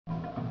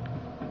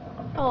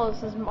Hello,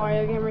 this is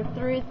Mario Gamer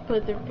 3,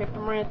 playthrough Paper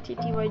Mario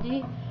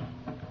ttyd,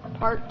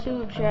 part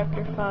 2 of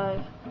chapter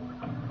 5.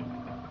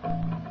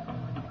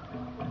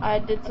 I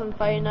did some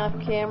fighting off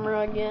camera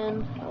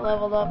again. I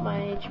leveled up my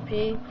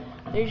HP.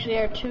 There usually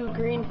are 2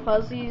 green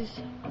fuzzies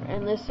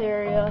in this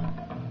area.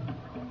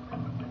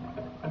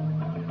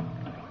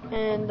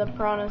 And the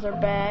piranhas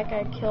are back.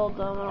 I killed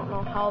them. I don't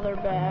know how they're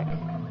back.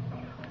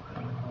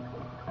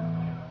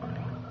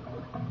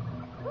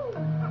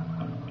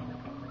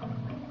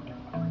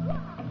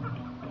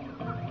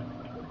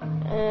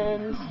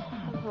 And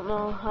I don't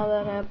know how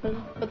that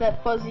happened, but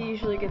that fuzzy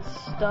usually gets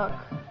stuck.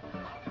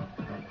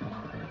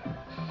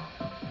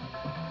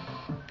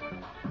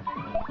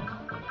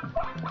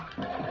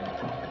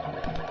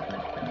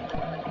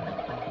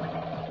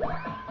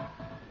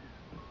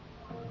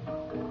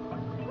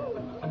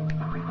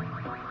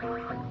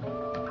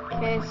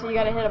 Okay, so you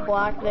gotta hit a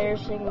block there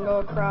so you can go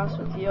across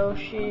with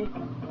Yoshi. You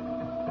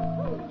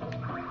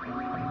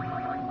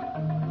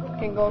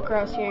can go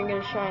across here and get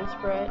a shine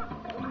sprite.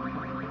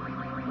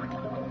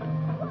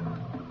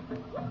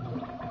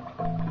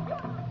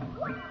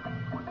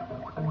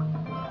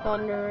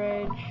 Thunder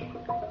Rage.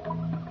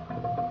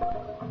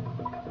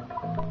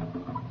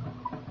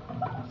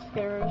 Let's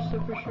get rid of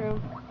Super Shroom.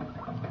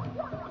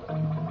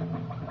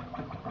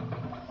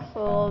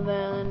 So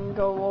then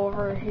go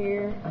over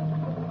here.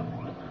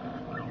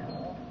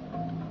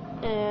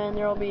 And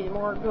there'll be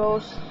more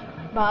ghosts,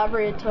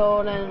 Bobbery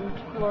Toad and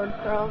Lord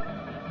Crow.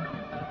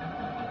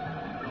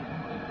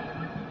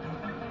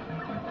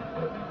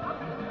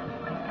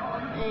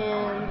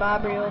 And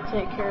Bobbery will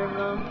take care of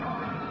them.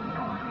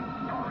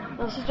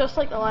 This is just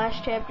like the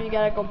last chapter, you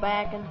gotta go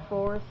back and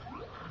forth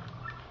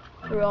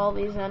through all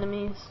these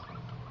enemies.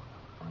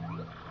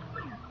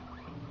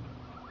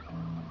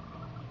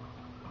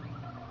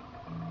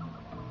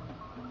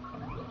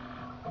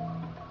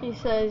 He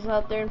says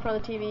out there in front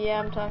of the TV, yeah,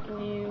 I'm talking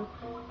to you.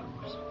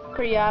 It's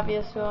pretty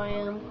obvious who I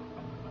am.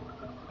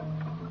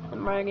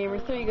 And Mario Gamer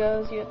 3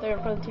 goes, you out there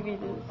in front of the TV,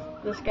 is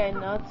this guy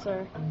nuts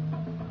or...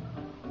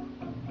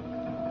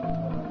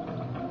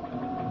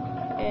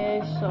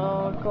 Okay,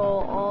 so go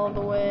all the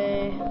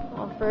way.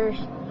 Well,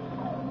 first,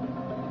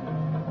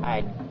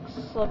 I'd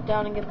slip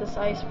down and get this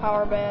ice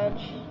power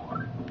badge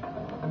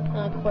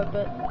and equip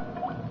it.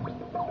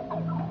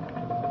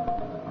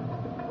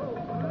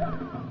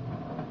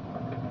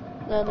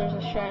 Then there's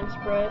a shine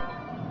sprite.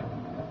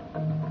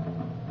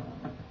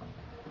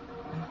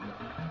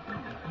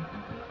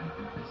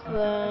 So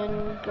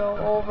then go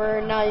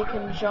over. Now you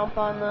can jump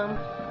on them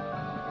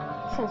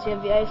since you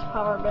have the ice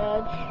power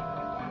badge.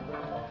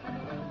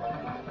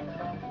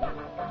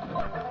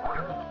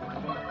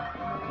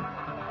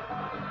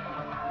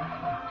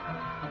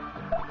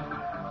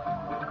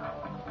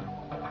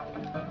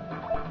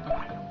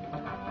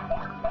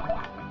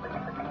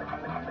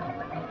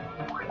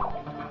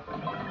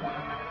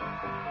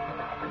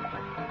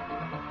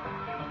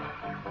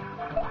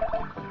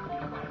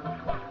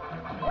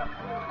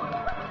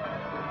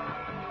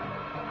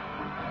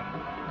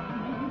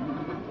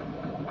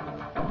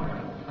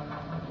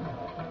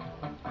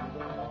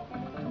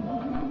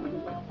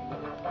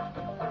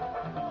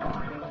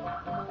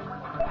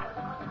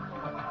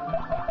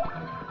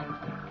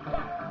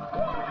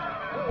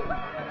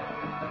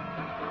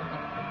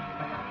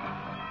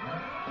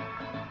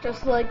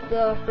 Just like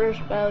the first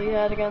battle you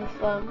had against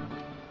them.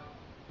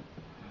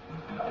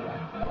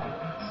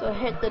 So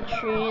hit the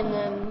tree and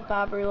then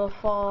Bobbery will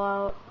fall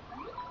out.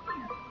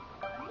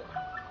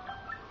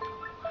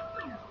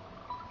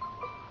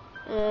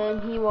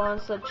 And he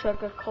wants a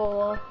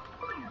Coca-Cola.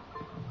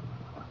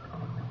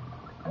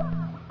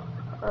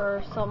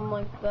 Or something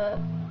like that.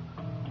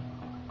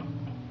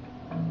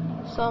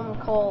 Some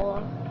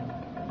cola.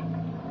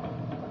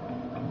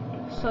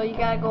 So you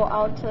gotta go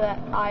out to that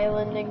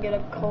island and get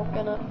a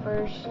coconut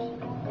first.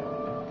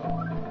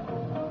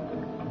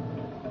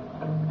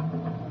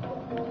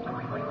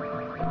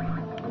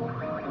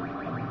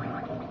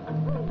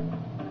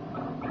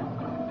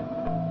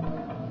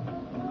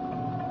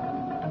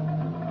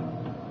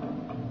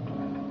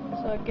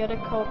 So get a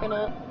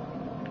coconut.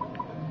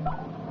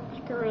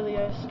 Let's get rid of the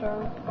ice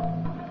storm.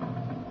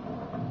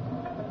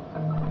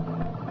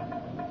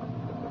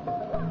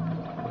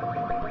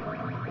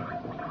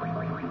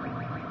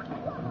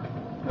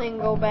 Then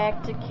go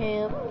back to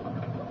camp.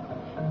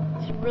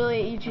 It's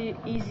really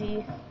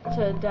easy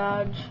to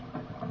dodge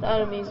the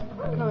enemies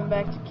coming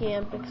back to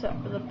camp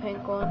except for the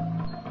pink one.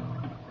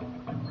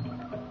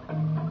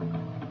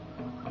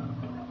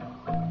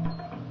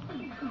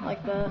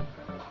 Like that.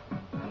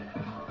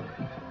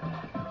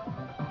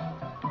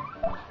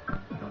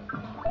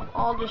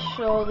 I'll just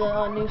show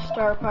the new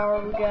star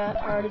power we got,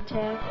 Art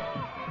Attack.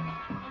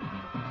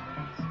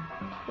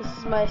 This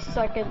is my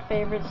second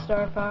favorite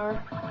star power.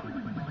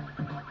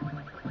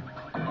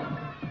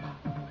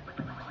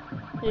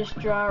 Just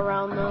draw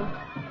around them.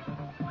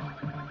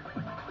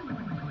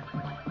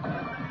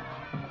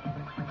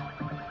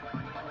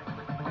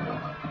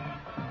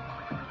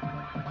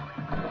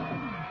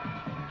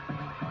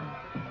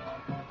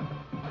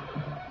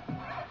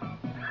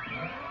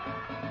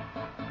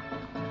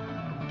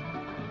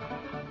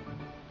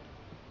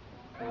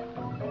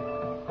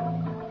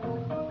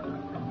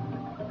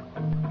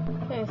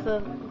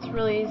 it's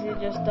really easy to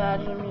just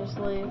dodge them and just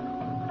leave.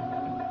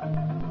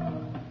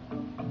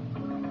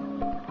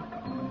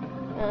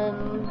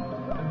 And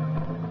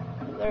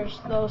there's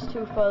those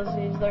two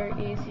fuzzies, they're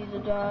easy to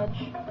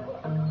dodge.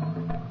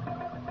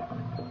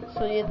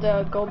 So you have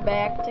to go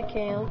back to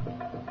camp.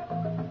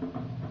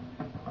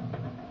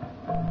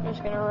 I'm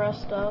just gonna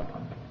rest up.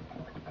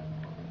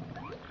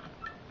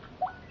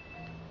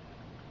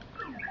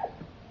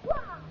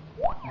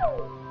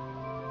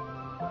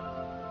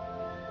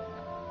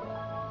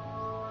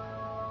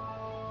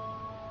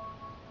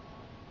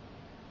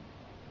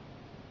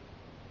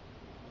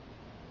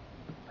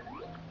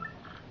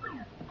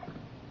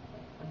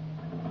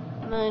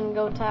 And then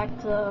go talk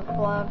to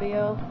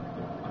Flavio.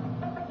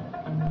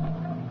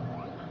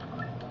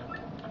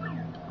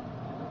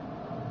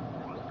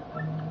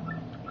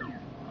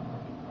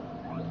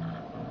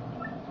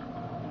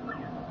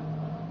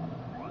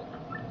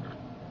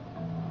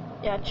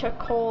 Yeah,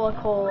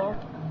 Cola.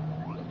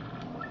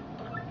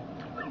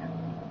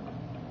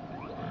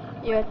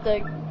 You have to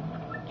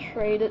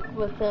trade it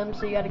with him,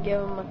 so you gotta give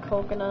him a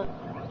coconut.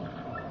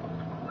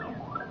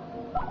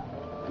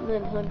 And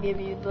then he'll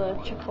give you the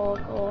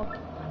Cola.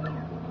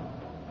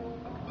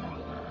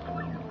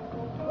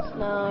 So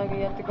now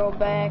you have to go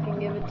back and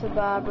give it to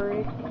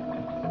Bobbery.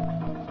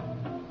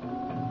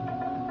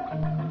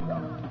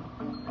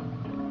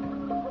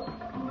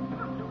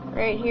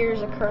 Right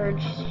here's a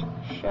courage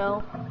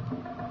shell.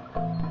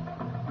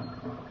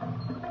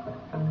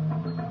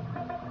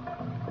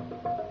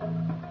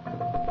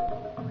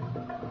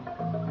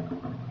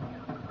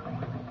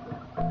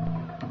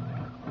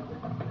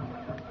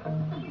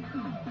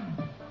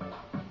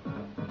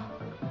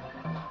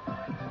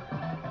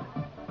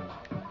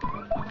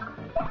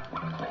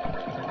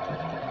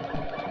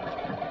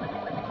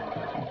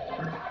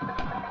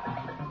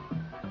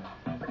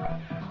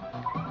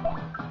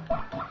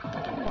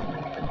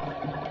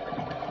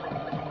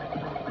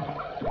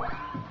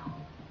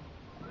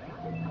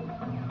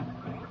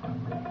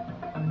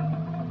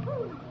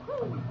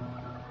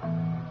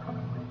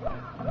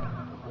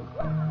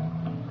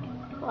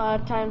 A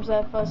lot of times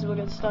that fuzz will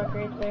get stuck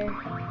right there.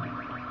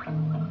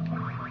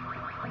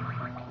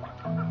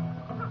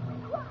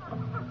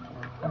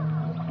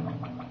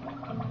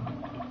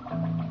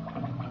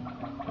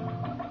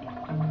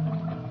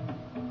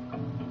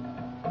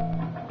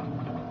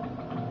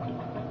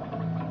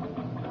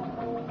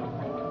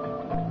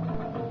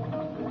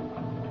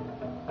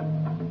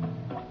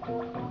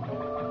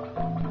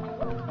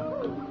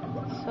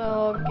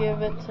 So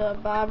give it to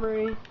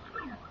Bobbery.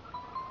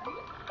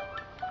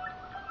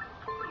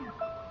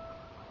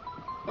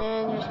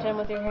 And just hit him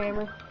with your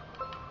hammer.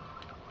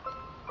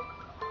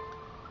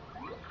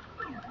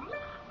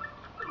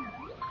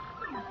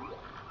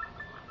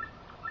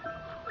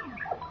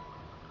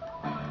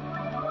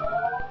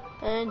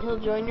 And he'll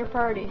join your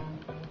party.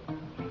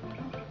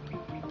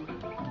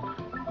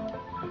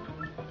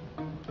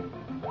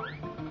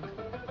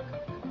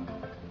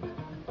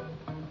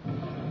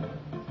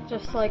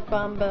 Just like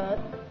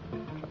Bombette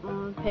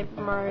from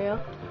Paper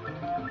Mario.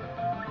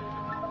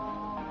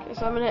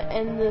 So I'm going to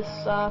end this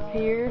off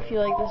here. If you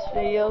like this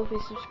video,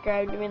 please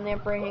subscribe to me in the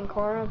upper right hand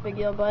corner with the big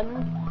yellow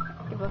button.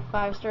 Give a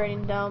 5-star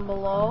rating down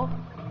below.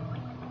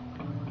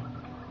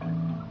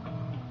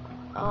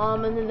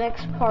 In the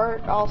next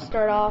part, I'll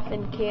start off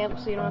in camp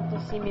so you don't have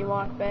to see me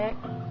walk back.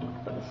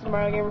 But this is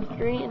Mario Gamer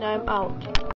 3, and I'm out.